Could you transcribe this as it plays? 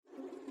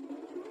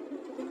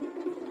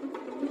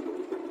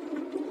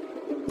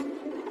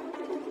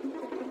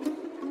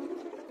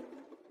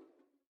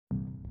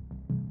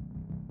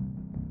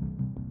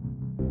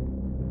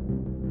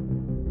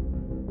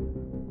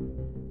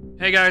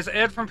Hey guys,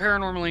 Ed from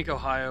Paranormal Inc.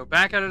 Ohio,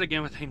 back at it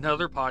again with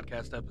another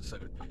podcast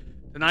episode.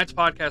 Tonight's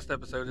podcast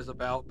episode is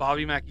about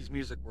Bobby Mackey's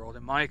Music World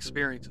and my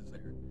experiences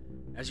there.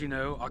 As you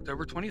know,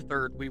 October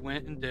 23rd, we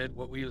went and did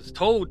what we was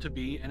told to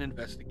be an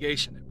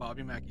investigation at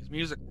Bobby Mackey's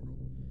Music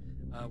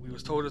World. We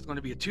was told it was going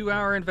to be a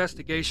 2-hour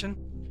investigation,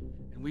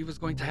 and we was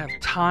going to have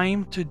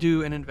time to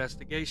do an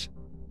investigation.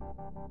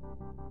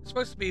 It's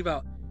supposed to be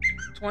about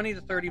 20 to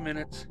 30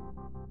 minutes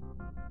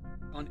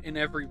in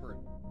every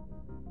room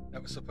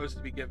that was supposed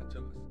to be given to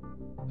us.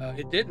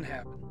 It didn't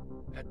happen.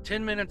 At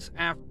 10 minutes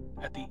after,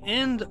 at the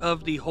end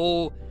of the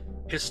whole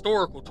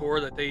historical tour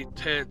that they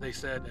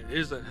said it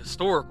is a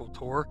historical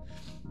tour,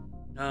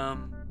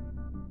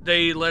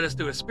 they let us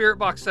do a spirit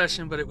box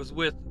session, but it was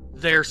with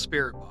their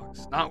spirit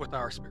box, not with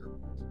our spirit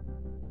box.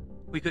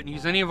 We couldn't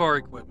use any of our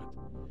equipment.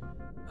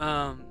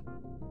 I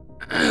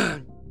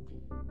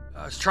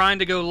was trying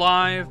to go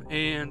live,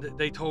 and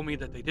they told me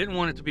that they didn't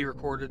want it to be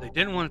recorded. They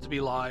didn't want it to be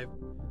live,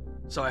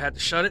 so I had to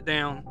shut it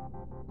down.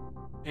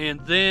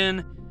 And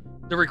then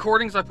the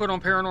recordings I put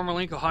on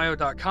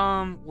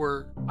paranormalinkohio.com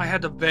I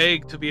had to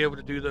beg to be able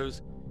to do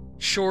those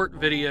short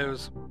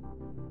videos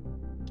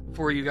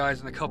for you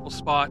guys in a couple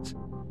spots.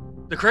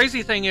 The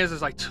crazy thing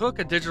is I took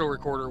a digital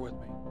recorder with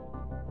me,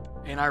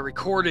 and I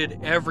recorded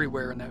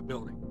everywhere in that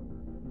building.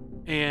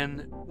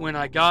 And when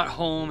I got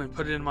home and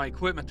put it in my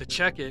equipment to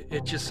check it,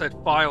 it just said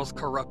files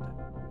corrupted.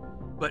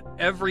 But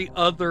every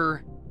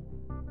other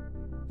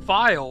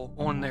file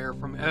on there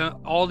from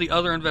all the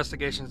other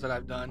investigations that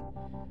I've done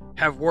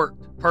have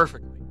worked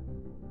perfectly.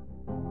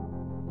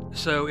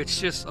 So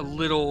it's just a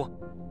little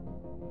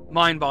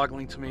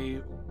mind-boggling to me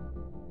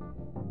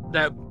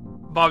that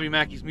Bobby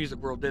Mackey's Music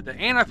World did that.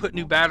 And I put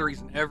new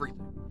batteries in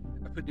everything.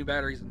 I put new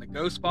batteries in the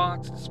ghost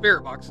box, the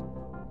spirit box,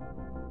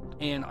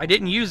 and I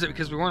didn't use it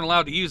because we weren't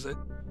allowed to use it.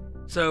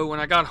 So when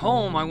I got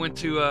home, I went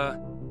to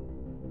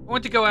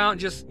go out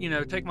and just,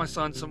 take my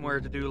son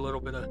somewhere to do a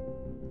little bit of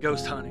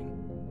ghost hunting.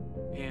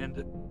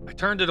 And I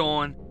turned it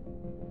on,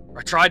 or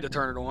I tried to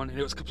turn it on, and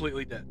it was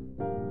completely dead.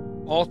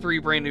 All 3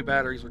 brand new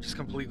batteries were just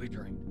completely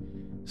drained.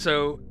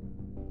 So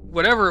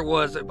whatever it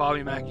was at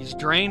Bobby Mackey's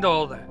drained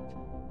all that.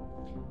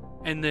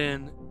 And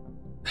then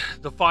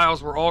the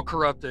files were all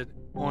corrupted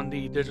on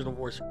the digital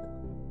voice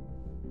recorder.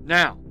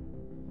 Now,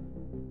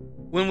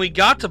 when we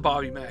got to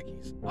Bobby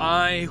Mackey's,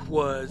 I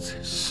was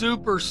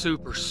super,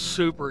 super,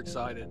 super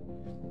excited.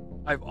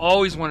 I've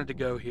always wanted to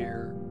go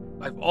here.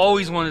 I've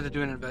always wanted to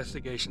do an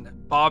investigation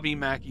at Bobby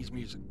Mackey's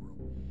Music World.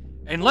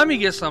 And let me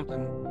get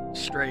something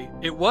straight.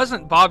 It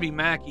wasn't Bobby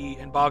Mackey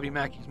and Bobby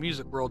Mackey's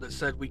Music World that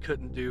said we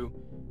couldn't do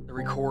the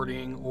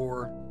recording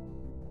or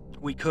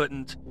we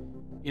couldn't,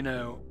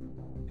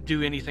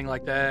 do anything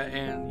like that.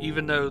 And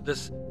even though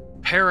this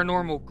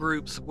paranormal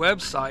group's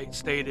website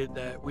stated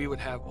that we would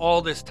have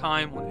all this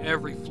time on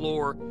every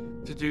floor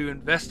to do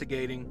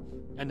investigating,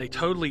 and they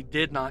totally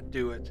did not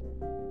do it.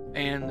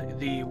 And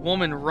the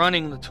woman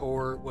running the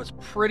tour was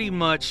pretty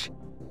much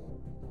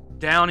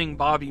downing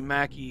Bobby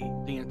Mackey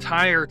the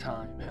entire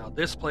time, how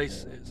this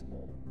place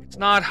it's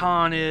not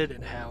haunted,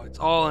 and how it's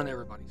all in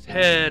everybody's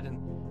head, and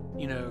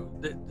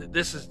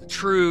this is the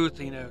truth.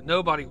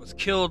 Nobody was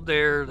killed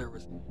there. There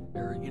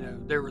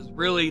was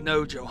really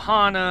no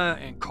Johanna,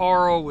 and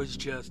Carl was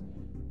just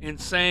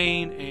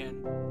insane,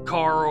 and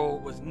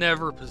Carl was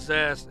never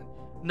possessed, and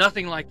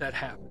nothing like that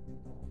happened.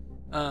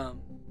 And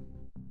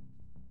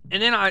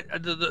then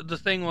the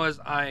thing was,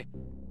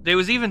 they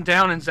was even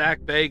down in Zach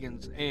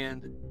Bagans,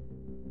 and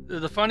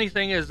the funny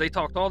thing is they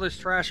talked all this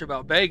trash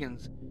about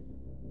Bagans,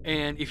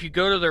 and if you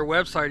go to their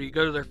website or you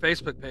go to their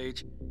Facebook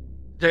page,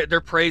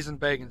 they're praising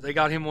Bagans. They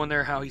got him on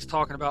there, how he's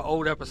talking about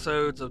old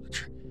episodes of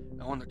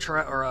on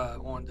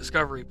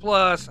Discovery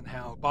Plus, and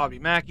how Bobby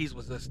Mackey's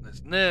was this and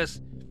this and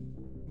this,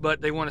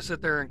 but they want to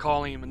sit there and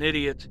call him an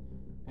idiot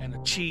and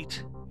a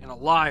cheat and a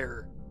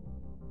liar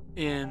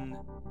in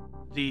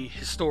the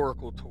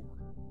historical tour.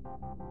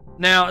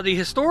 Now, the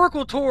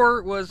historical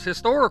tour was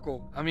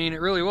historical. I mean, it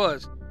really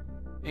was.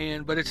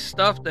 But it's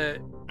stuff that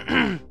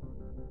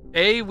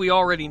A, we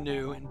already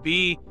knew, and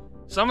B,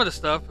 some of the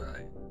stuff,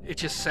 it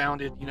just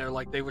sounded,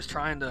 like they was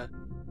trying to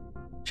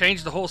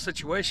change the whole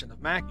situation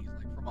of Mackey's,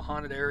 like from a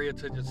haunted area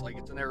to just like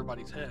it's in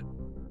everybody's head.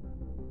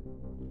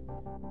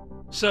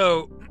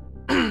 So,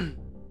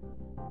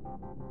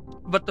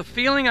 but the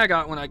feeling I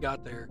got when I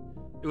got there,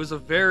 it was a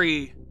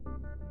very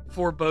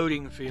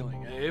foreboding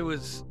feeling. It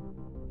was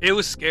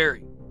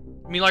scary.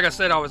 I mean, like I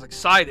said, I was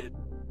excited,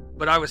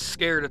 but I was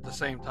scared at the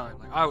same time.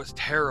 Like, I was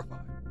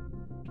terrified.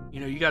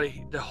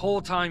 The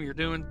whole time you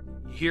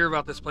hear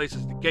about this place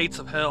is the gates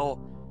of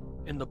hell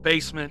in the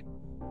basement,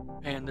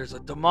 and there's a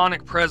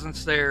demonic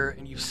presence there,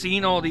 and you've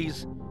seen all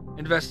these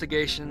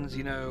investigations,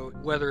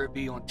 whether it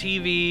be on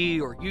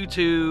TV or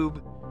YouTube,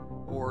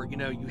 or,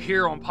 you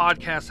hear on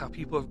podcasts how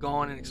people have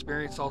gone and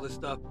experienced all this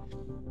stuff.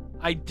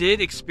 I did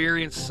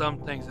experience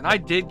some things, and I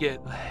did get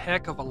a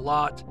heck of a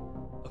lot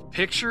of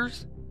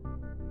pictures,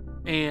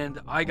 and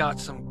I got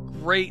some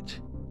great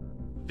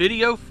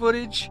video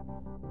footage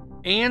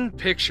and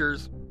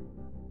pictures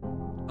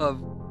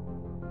of,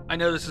 I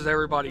know this is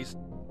everybody's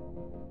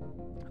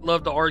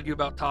love to argue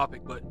about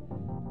topic, but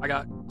I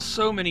got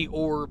so many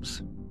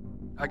orbs.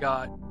 I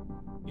got,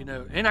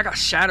 and I got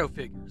shadow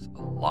figures.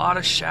 A lot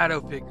of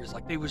shadow figures.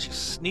 Like, they was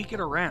just sneaking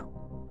around.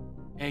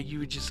 And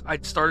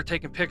I'd started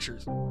taking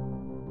pictures.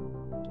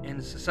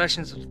 In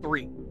sessions of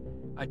 3.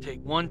 I'd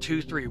take 1,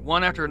 2, 3,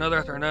 one after another,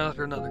 after another,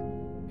 after another.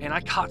 And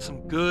I caught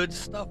some good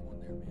stuff on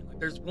there, man. Like,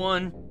 there's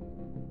one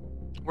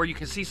where you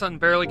can see something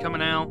barely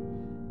coming out,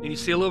 and you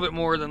see a little bit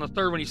more. Than the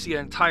third one, you see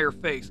an entire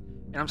face.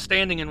 And I'm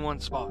standing in one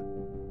spot.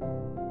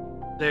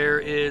 There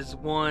is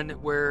one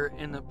where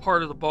in the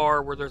part of the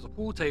bar where there's a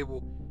pool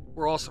table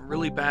where all some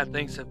really bad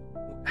things have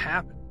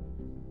happened.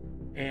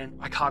 And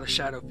I caught a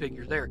shadow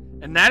figure there.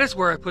 And that is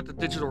where I put the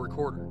digital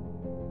recorder.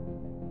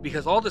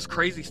 Because all this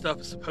crazy stuff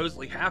has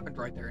supposedly happened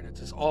right there, and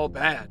it's just all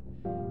bad.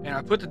 And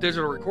I put the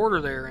digital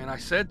recorder there, and I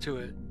said to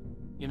it,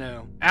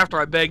 after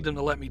I begged them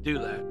to let me do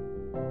that,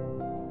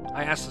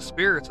 I asked the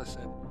spirits, I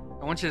said,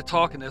 I want you to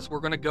talk in this.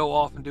 We're going to go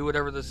off and do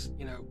whatever this,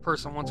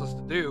 person wants us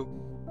to do.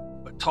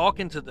 But talk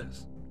into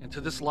this, into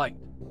this light,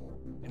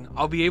 and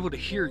I'll be able to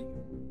hear you.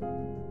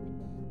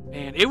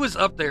 And it was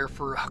up there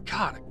for, a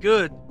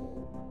good,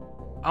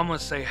 I'm going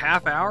to say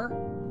half hour,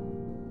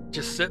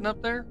 just sitting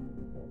up there.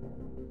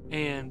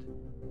 And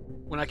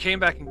when I came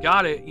back and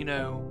got it,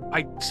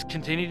 I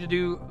continued to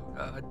do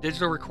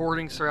digital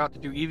recordings throughout, to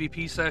do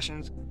EVP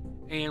sessions.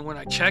 And when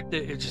I checked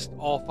it,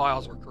 all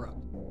files were corrupt.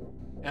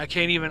 And I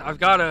can't even, I've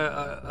got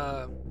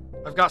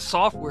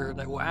software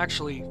that will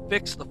actually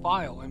fix the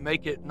file and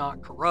make it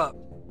not corrupt.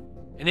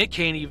 And it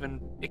can't even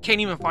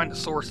find the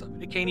source of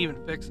it. It can't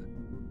even fix it.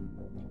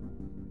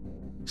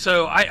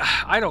 So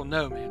I don't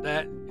know, man,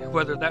 that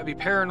whether that be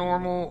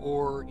paranormal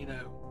or,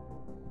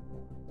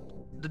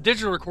 the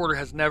digital recorder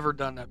has never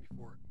done that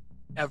before,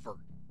 ever.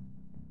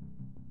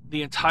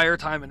 The entire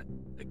time, and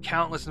the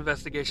countless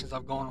investigations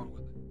I've gone on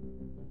with it.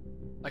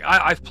 Like,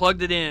 I've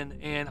plugged it in,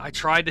 and I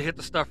tried to hit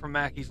the stuff from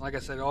Mackey's. Like I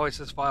said, it always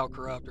says file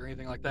corrupt or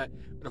anything like that.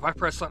 But if I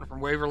press something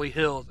from Waverly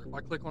Hills, or if I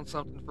click on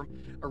something from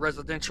a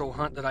residential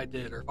hunt that I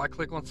did, or if I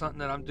click on something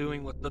that I'm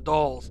doing with the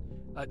dolls,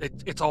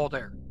 it's all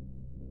there.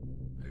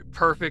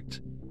 Perfect,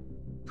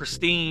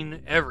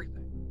 pristine,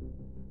 everything.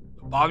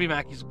 But Bobby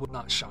Mackey's would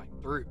not shine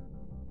through.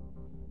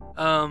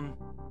 I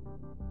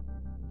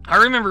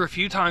remember a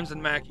few times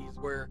in Mackey's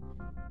where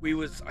we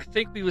was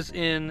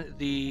in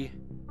the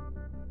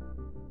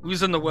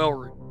well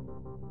room,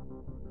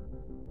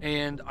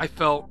 and I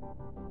felt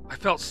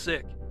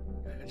sick.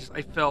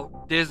 I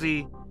felt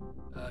dizzy,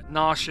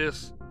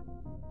 nauseous.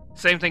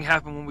 Same thing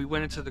happened when we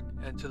went into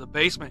the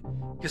basement.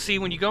 Because see,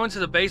 when you go into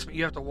the basement,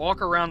 you have to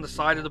walk around the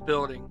side of the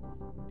building,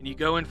 and you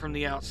go in from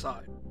the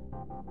outside,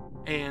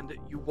 and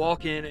you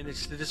walk in, and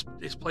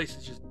this place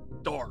is just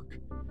dark.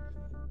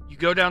 You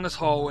go down this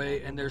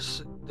hallway, and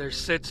there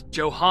sits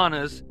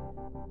Johanna's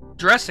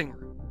dressing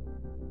room.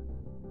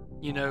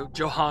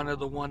 Johanna,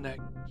 the one that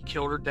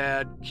killed her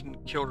dad,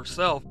 killed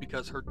herself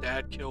because her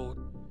dad killed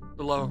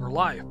the love of her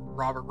life,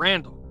 Robert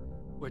Randall.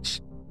 Which,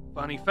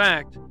 funny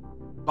fact,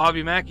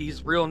 Bobby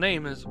Mackey's real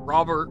name is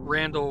Robert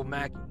Randall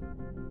Mackey.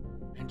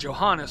 And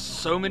Johanna,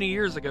 so many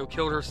years ago,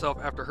 killed herself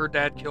after her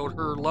dad killed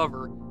her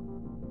lover,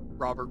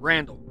 Robert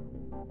Randall.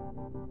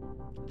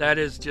 That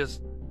is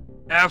just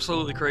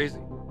absolutely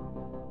crazy.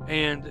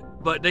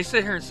 But they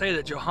sit here and say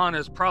that Johanna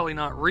is probably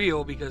not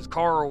real because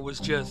Carl was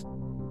just,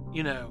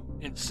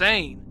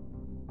 insane.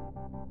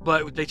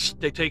 But they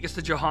take us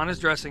to Johanna's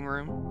dressing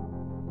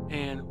room,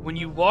 and when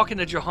you walk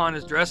into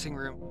Johanna's dressing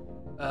room,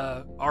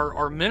 our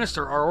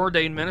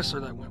ordained minister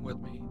that went with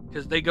me,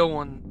 because they go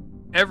on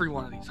every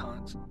one of these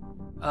hunts,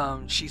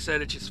 she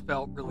said it just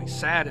felt really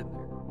sad in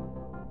there,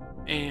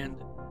 and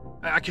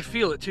I could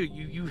feel it too.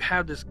 You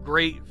have this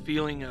great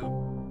feeling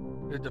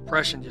of the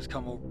depression just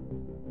come over.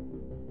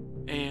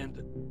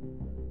 And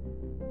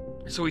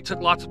so we took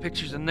lots of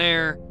pictures in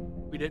there.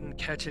 We didn't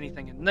catch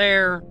anything in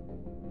there.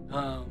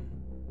 So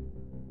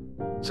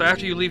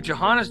after you leave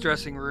Johanna's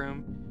dressing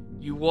room,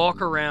 you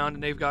walk around,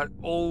 and they've got an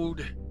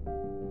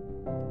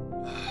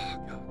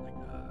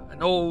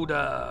old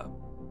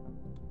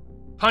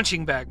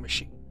punching bag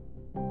machine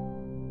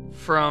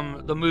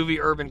from the movie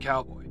Urban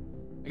Cowboy.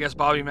 I guess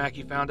Bobby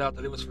Mackey found out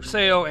that it was for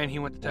sale, and he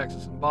went to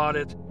Texas and bought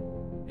it.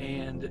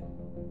 And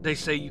they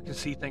say you can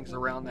see things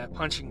around that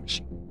punching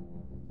machine.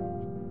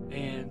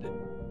 And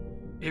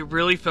it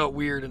really felt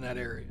weird in that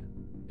area.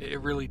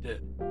 It really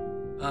did.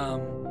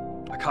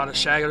 I caught a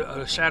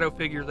shadow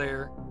figure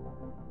there.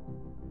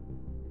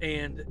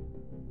 And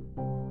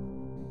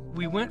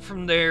we went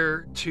from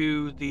there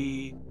to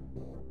the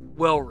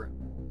well room.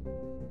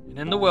 And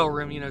in the well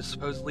room,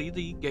 supposedly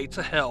the gates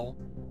of hell,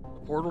 the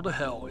portal to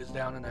hell, is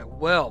down in that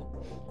well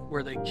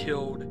where they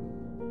killed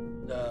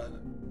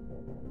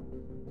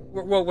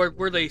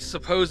where they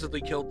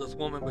supposedly killed this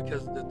woman,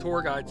 because the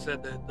tour guide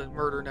said that the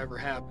murder never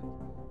happened.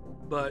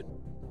 But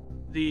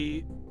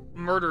the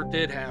murder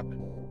did happen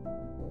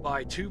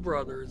by two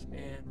brothers,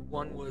 and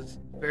one was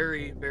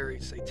very, very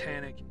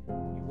satanic.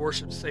 He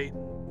worshipped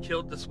Satan,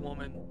 killed this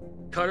woman,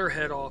 cut her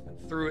head off, and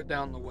threw it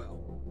down the well.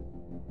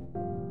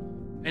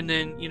 And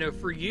then,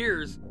 for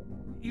years,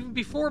 even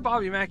before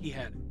Bobby Mackey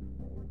had it,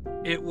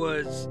 It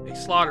was a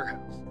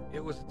slaughterhouse.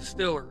 It was a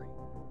distillery.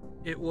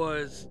 It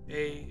was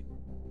a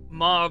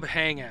mob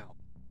hangout.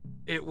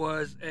 It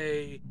was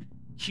a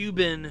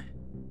Cuban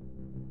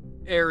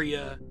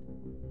area,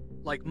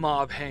 like,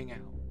 mob hangout.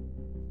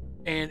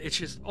 And it's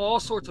just all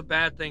sorts of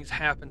bad things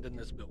happened in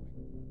this building.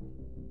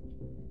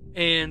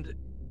 And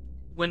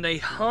when they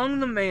hung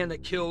the man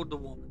that killed the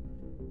woman,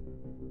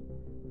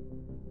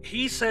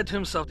 he said to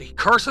himself that he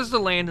curses the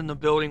land and the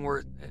building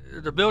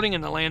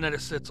and the land that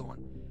it sits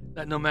on,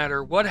 that no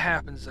matter what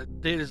happens, that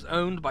it is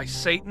owned by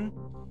Satan,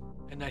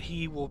 and that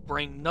he will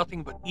bring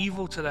nothing but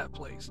evil to that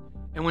place.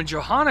 And when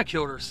Johanna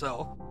killed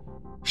herself,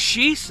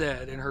 she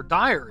said in her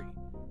diary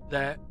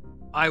that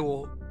I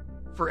will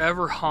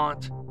forever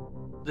haunt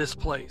this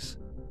place,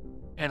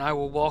 and I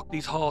will walk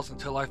these halls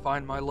until I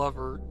find my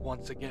lover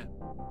once again.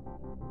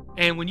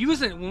 And when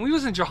we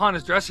was in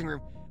Johanna's dressing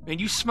room, man,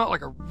 you smelled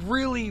like a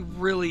really,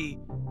 really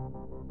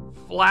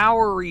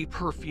flowery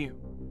perfume.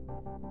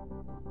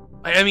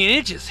 I mean,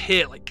 it just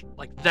hit like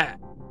that.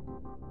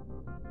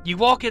 You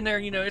walk in there,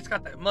 it's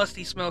got that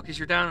musty smell because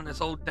you're down in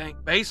this old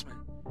dank basement.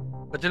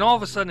 But then all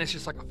of a sudden, it's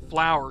just like a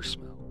flower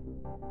smell.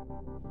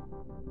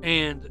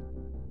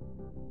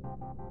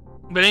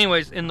 But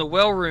anyways, in the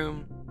well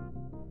room,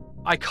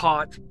 I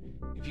caught,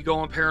 if you go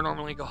on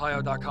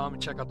paranormallincohio.com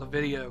and check out the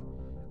video,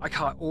 I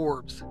caught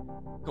orbs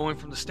going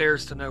from the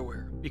stairs to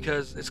nowhere.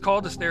 Because it's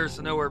called the stairs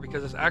to nowhere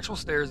because it's actual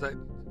stairs that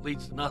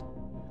leads to nothing.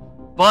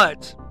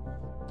 But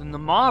in the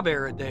mob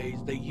era days,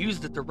 they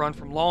used it to run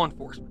from law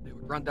enforcement. They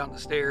would run down the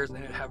stairs and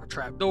it'd have a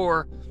trap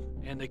door,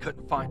 and they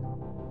couldn't find them.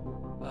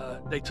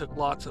 They took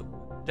lots of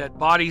dead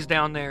bodies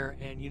down there,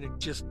 and you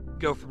just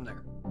go from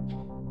there.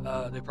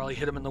 They probably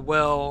hit them in the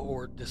well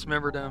or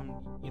dismembered them.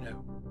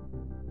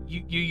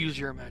 You use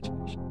your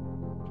imagination.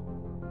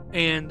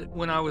 And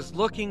when I was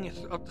looking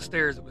up the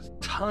stairs, it was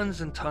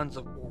tons and tons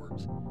of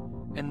orbs.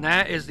 And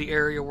that is the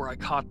area where I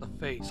caught the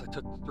face. I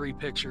took 3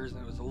 pictures,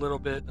 and it was a little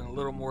bit and a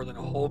little more than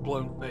a whole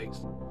blown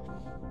face.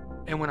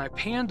 And when I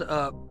panned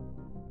up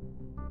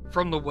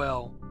from the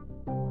well,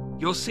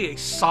 you'll see a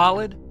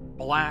solid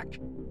black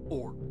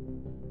orb.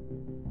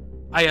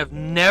 I have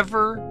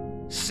never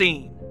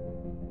seen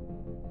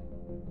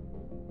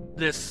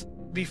this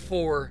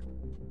before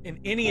in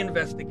any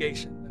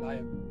investigation that I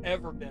have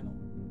ever been on.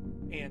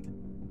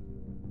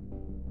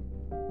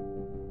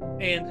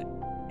 And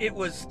it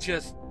was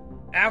just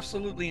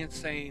absolutely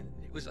insane.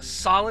 It was a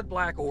solid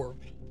black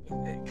orb.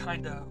 It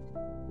kind of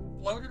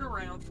floated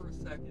around for a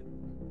second,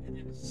 and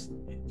it just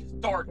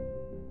darted.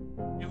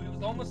 It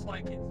was almost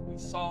like we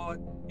saw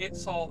it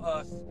saw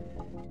us,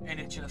 and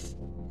it just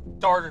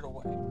darted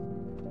away.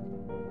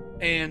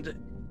 And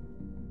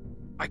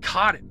I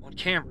caught it on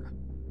camera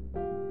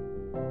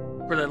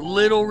for the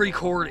little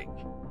recording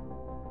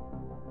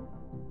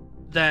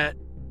that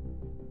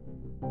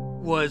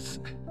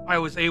I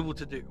was able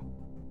to do.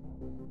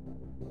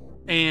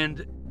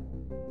 And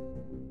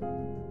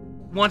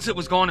once it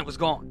was gone, it was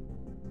gone.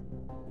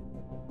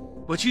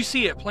 But you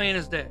see it plain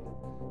as day.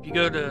 If you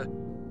go to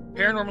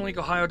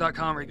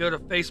paranormallincohio.com or you go to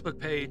Facebook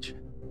page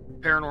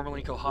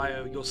Paranormal Inc.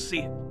 Ohio, you'll see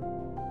it.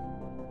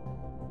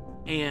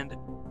 And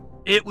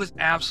it was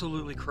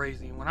absolutely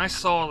crazy. And when I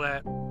saw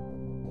that,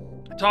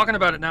 talking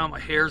about it now, my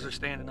hairs are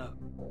standing up.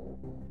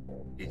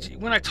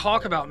 When I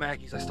talk about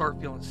Mackey's, I start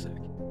feeling sick.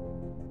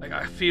 Like,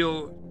 I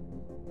feel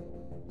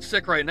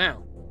sick right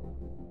now.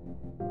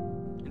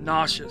 And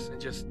nauseous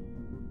and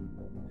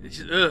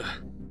ugh.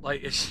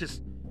 Like,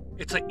 it's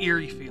an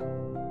eerie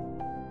feeling.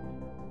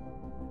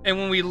 And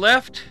when we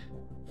left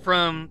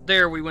from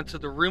there, we went to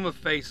the room of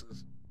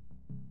faces.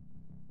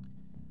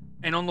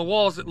 And on the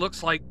walls, it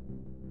looks like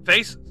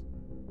faces.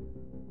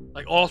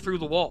 Like, all through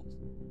the walls.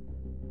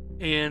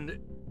 And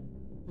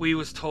we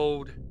was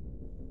told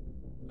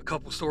a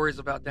couple stories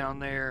about down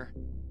there.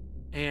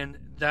 And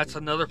that's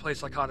another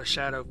place I caught a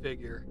shadow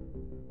figure.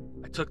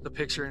 I took the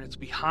picture, and it's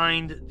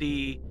behind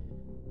the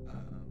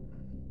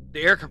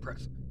air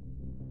compressor.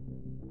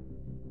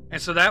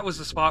 And so that was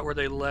the spot where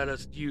they let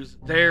us use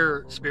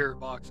their spirit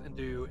box and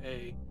do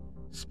a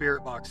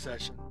spirit box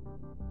session.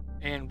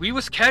 And we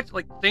was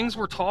things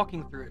were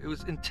talking through it. It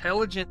was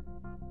intelligent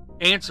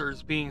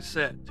answers being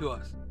said to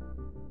us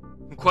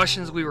and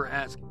questions we were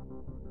asking.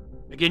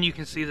 Again, you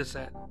can see this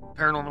at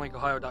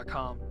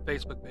paranormallincohio.com,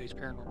 Facebook page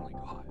Paranormal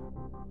Inc.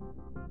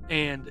 Ohio.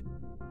 And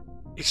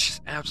it's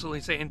just absolutely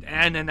insane.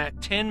 And in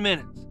that 10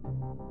 minutes,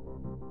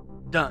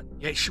 done.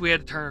 Yeah, we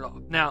had to turn it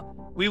off. Now,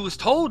 we was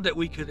told that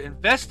we could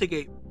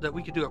investigate, that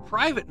we could do a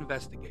private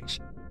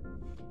investigation,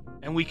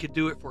 and we could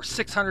do it for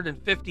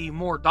 $650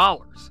 more.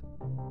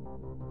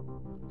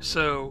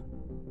 So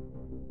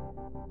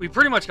we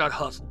pretty much got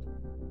hustled.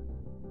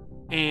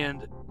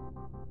 And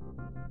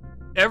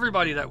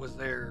everybody that was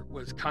there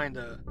was kind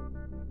of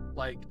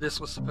like, we were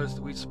supposed to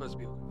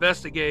be able to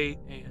investigate,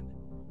 and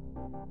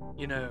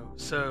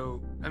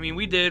so I mean,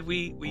 we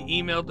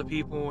emailed the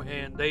people,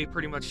 and they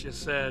pretty much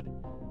just said,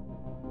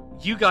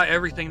 you got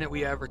everything that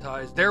we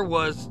advertised. There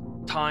was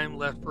time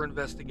left for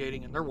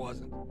investigating, and there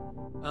wasn't.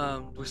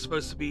 It was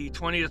supposed to be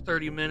 20 to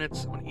 30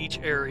 minutes on each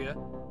area,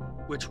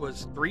 which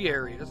was 3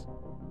 areas.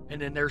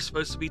 and then there's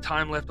supposed to be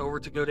time left over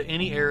to go to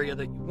any area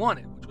that you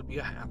wanted, which would be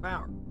a half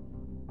hour.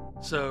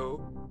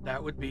 So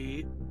that would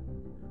be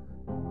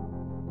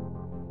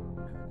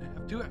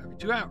 2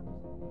 hours.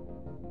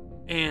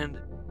 And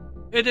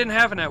it didn't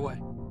happen that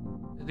way.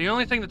 The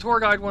only thing the tour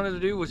guide wanted to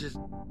do was just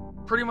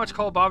pretty much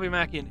call Bobby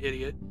Mackey an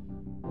idiot,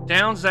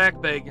 down Zach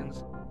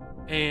Bagans,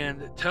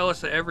 and tell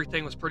us that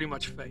everything was pretty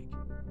much fake.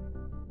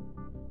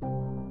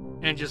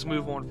 And just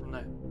move on from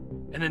that.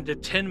 And then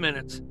did 10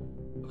 minutes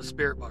of a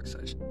spirit box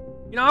session.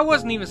 You know, I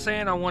wasn't even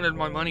saying I wanted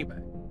my money back.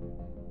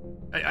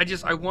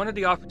 I wanted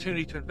the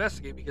opportunity to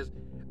investigate, because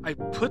I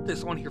put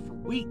this on here for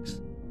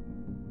weeks,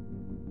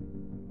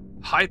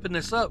 hyping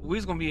this up. We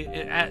was going to be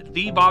at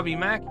the Bobby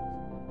Mackey,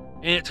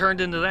 and it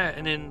turned into that.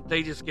 And then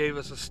they just gave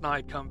us a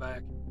snide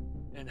comeback,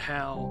 and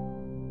how,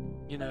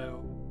 you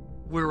know,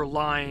 we were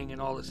lying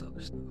and all this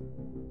other stuff.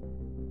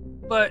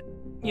 But,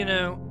 you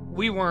know,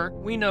 we weren't.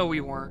 We know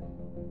we weren't.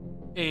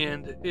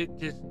 And it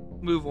just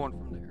move on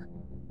from there.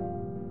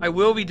 I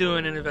will be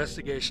doing an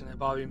investigation at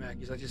Bobby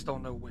Mackey's. I just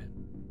don't know when.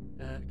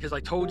 Because I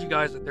told you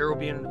guys that there will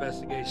be an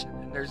investigation,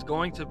 and there's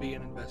going to be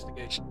an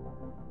investigation.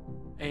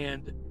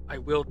 And I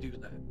will do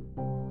that.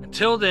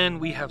 Until then,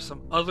 we have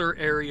some other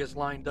areas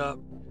lined up,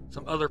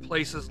 some other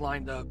places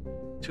lined up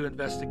to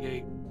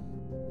investigate.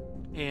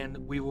 And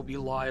we will be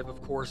live,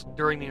 of course,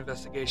 during the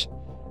investigation.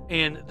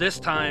 And this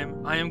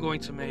time, I am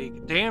going to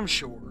make damn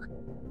sure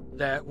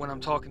that when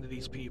I'm talking to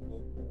these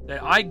people,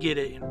 that I get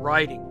it in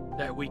writing,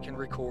 that we can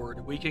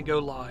record, we can go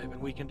live,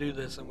 and we can do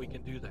this and we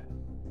can do that.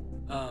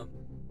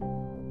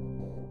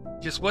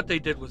 Just what they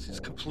did was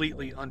just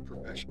completely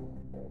unprofessional,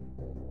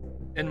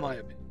 in my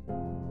opinion.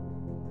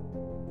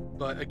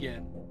 But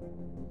again,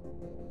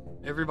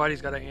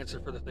 everybody's got to answer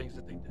for the things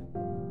that they did.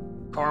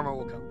 Karma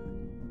will come back.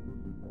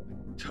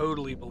 I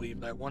totally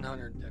believe that,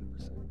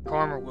 110%.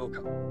 Karma will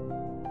come back.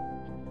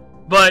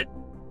 But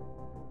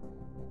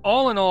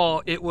all in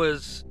all, it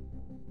was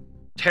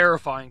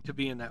terrifying to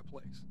be in that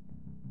place.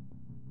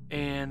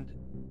 And,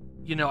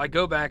 you know, I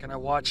go back and I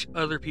watch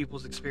other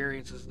people's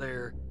experiences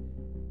there,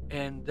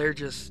 and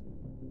there's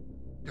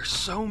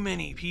so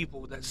many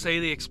people that say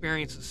they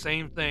experience the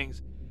same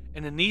things,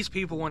 and then these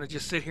people want to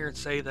just sit here and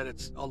say that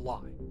it's a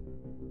lie.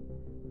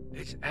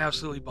 It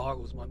absolutely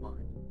boggles my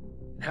mind.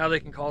 And how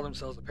they can call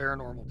themselves a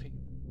paranormal team,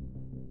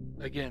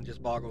 again,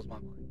 just boggles my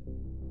mind.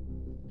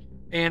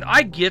 And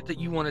I get that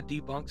you want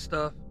to debunk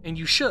stuff, and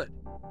you should.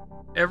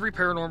 Every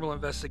paranormal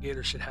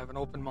investigator should have an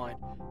open mind,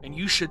 and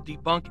you should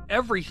debunk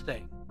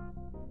everything.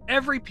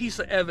 Every piece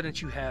of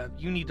evidence you have,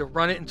 you need to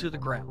run it into the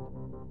ground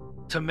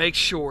to make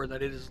sure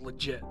that it is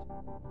legit.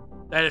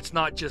 That it's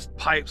not just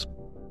pipes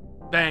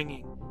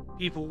banging,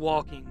 people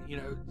walking, you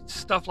know,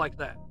 stuff like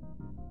that.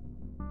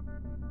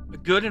 A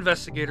good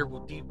investigator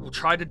will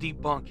try to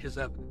debunk his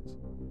evidence.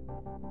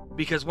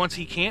 Because once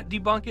he can't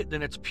debunk it,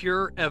 then it's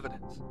pure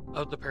evidence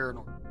of the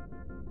paranormal.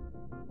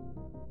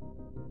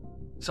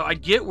 So I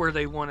get where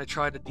they want to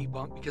try to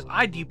debunk, because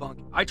I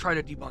try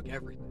to debunk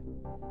everything.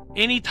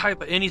 Any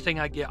type of anything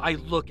I get, I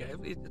look at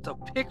it. It's a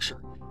picture.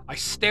 I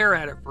stare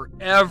at it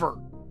forever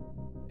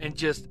and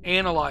just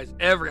analyze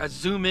I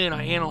zoom in,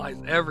 I analyze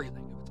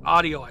everything. If it's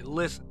audio, I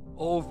listen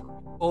over and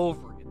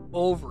over and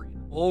over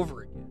and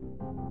over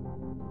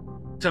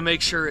again to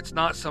make sure it's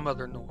not some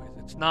other noise.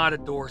 It's not a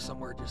door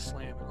somewhere just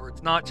slamming, or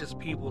it's not just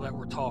people that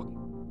were talking.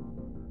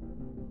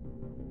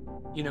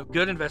 You know,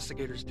 good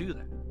investigators do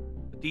that.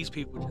 But these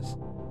people just,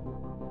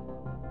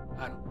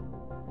 I don't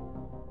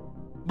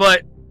know.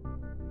 But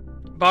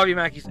Bobby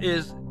Mackey's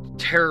is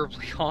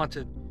terribly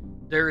haunted.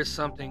 There is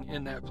something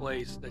in that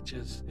place that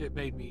just, it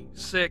made me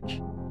sick.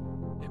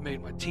 It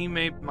made my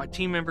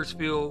team members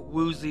feel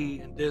woozy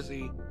and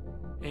dizzy.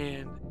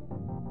 And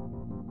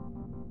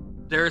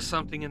there is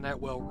something in that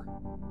well room.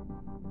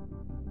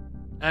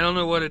 I don't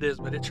know what it is,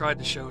 but it tried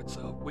to show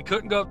itself. We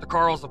couldn't go up to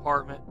Carl's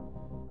apartment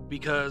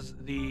because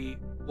the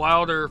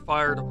Wilder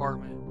Fire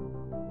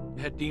Department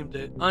had deemed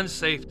it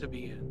unsafe to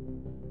be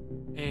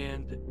in.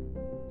 And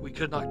we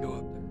could not go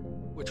up there,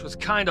 which was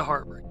kind of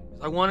heartbreaking.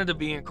 I wanted to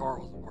be in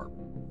Carl's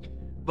apartment.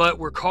 But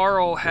where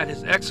Carl had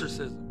his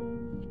exorcism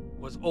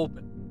was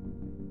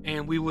open.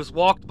 And we was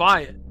walked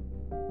by it,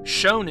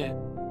 shown it,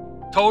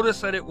 told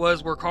us that it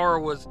was where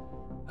Carl was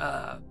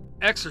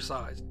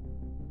exorcised,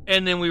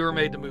 and then we were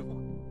made to move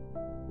on.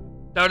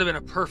 That would have been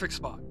a perfect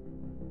spot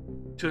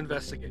to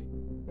investigate.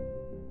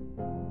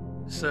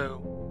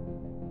 So,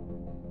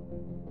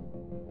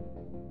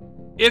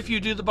 if you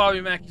do the Bobby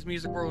Mackey's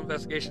Music World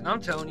investigation,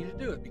 I'm telling you to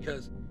do it,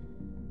 because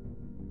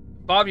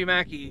Bobby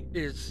Mackey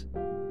it's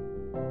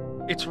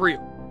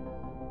real.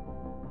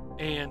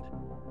 And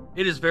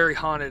it is very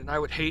haunted, and I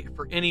would hate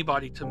for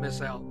anybody to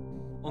miss out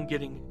on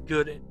getting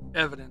good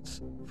evidence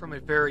from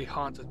a very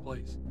haunted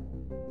place.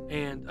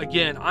 And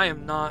again, I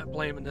am not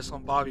blaming this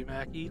on Bobby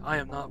Mackey. I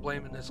am not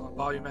blaming this on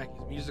Bobby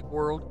Mackey's Music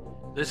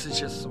World. This is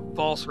just some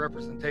false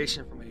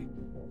representation from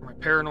a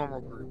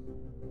paranormal group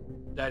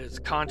that is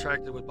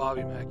contracted with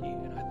Bobby Mackey,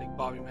 and I think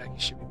Bobby Mackey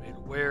should be made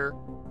aware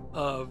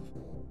of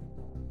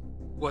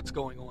what's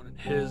going on in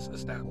his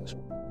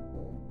establishment,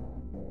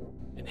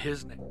 in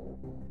his name.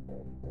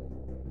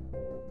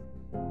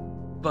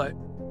 But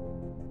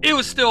it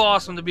was still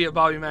awesome to be at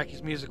Bobby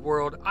Mackey's Music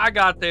World. I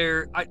got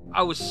there.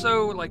 I was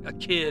so like a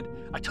kid.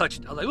 I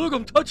touched it. I was like, look,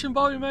 I'm touching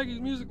Bobby Mackey's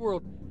Music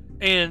World.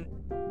 And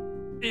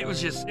it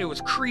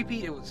was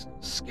creepy. It was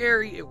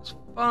scary. It was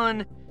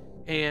fun.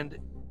 And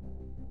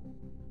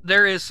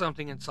there is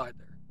something inside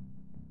there.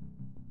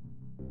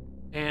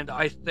 And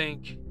I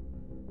think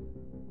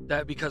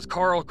that because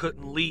Carl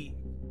couldn't leave,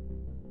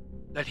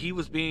 that he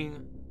was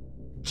being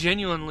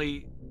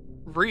genuinely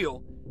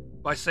real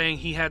by saying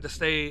he had to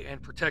stay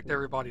and protect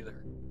everybody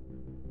there.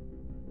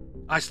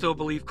 I still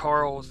believe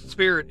Carl's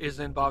spirit is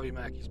in Bobby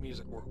Mackey's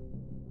Music World.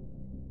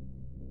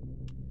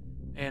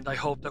 And I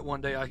hope that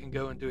one day I can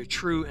go and do a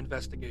true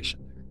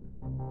investigation there.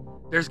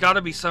 There's got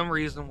to be some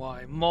reason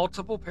why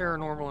multiple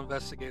paranormal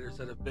investigators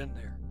that have been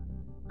there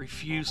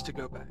refuse to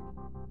go back.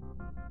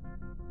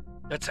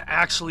 That's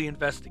actually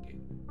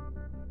investigated.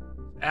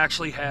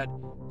 Actually had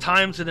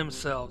time to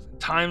themselves, and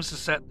times to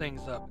set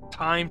things up, and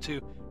time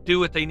to do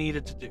what they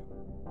needed to do.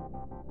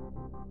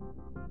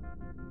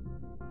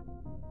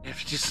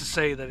 If just to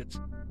say that it's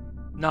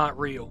not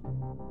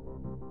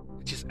real,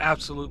 it just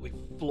absolutely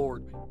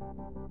floored me.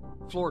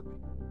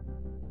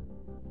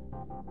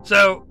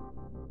 So,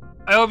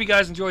 I hope you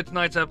guys enjoyed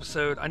tonight's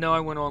episode. I know I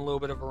went on a little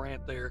bit of a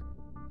rant there.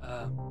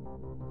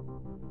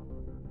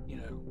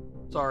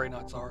 Sorry,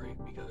 not sorry,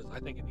 because I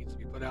think it needs to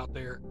be put out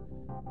there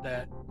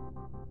that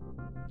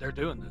they're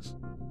doing this.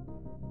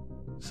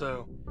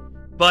 So,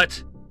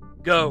 but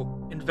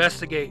go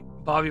investigate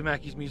Bobby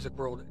Mackey's Music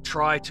World.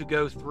 Try to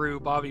go through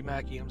Bobby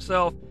Mackey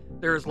himself.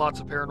 There's lots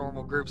of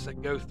paranormal groups that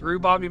go through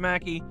Bobby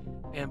Mackey,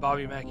 and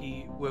Bobby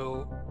Mackey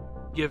will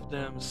give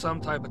them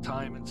some type of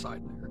time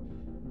inside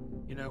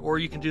there. Or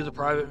you can do the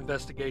private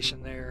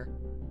investigation there.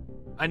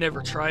 I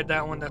never tried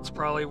that one. That's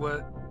probably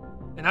what,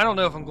 and I don't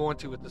know if I'm going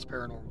to with this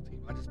paranormal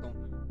team. I just don't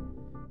know.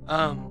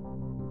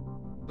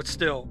 But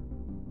still,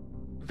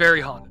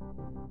 very haunted.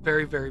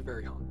 Very, very,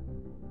 very haunted.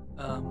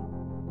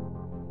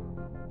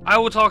 I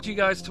will talk to you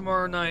guys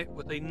tomorrow night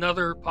with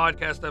another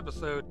podcast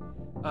episode.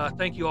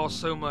 Thank you all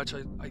so much.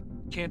 I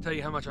can't tell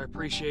you how much I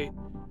appreciate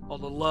all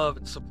the love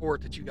and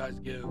support that you guys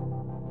give.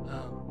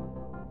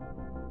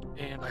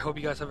 And I hope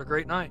you guys have a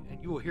great night,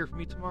 and you will hear from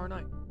me tomorrow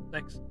night.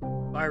 Thanks.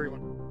 Bye,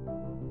 everyone.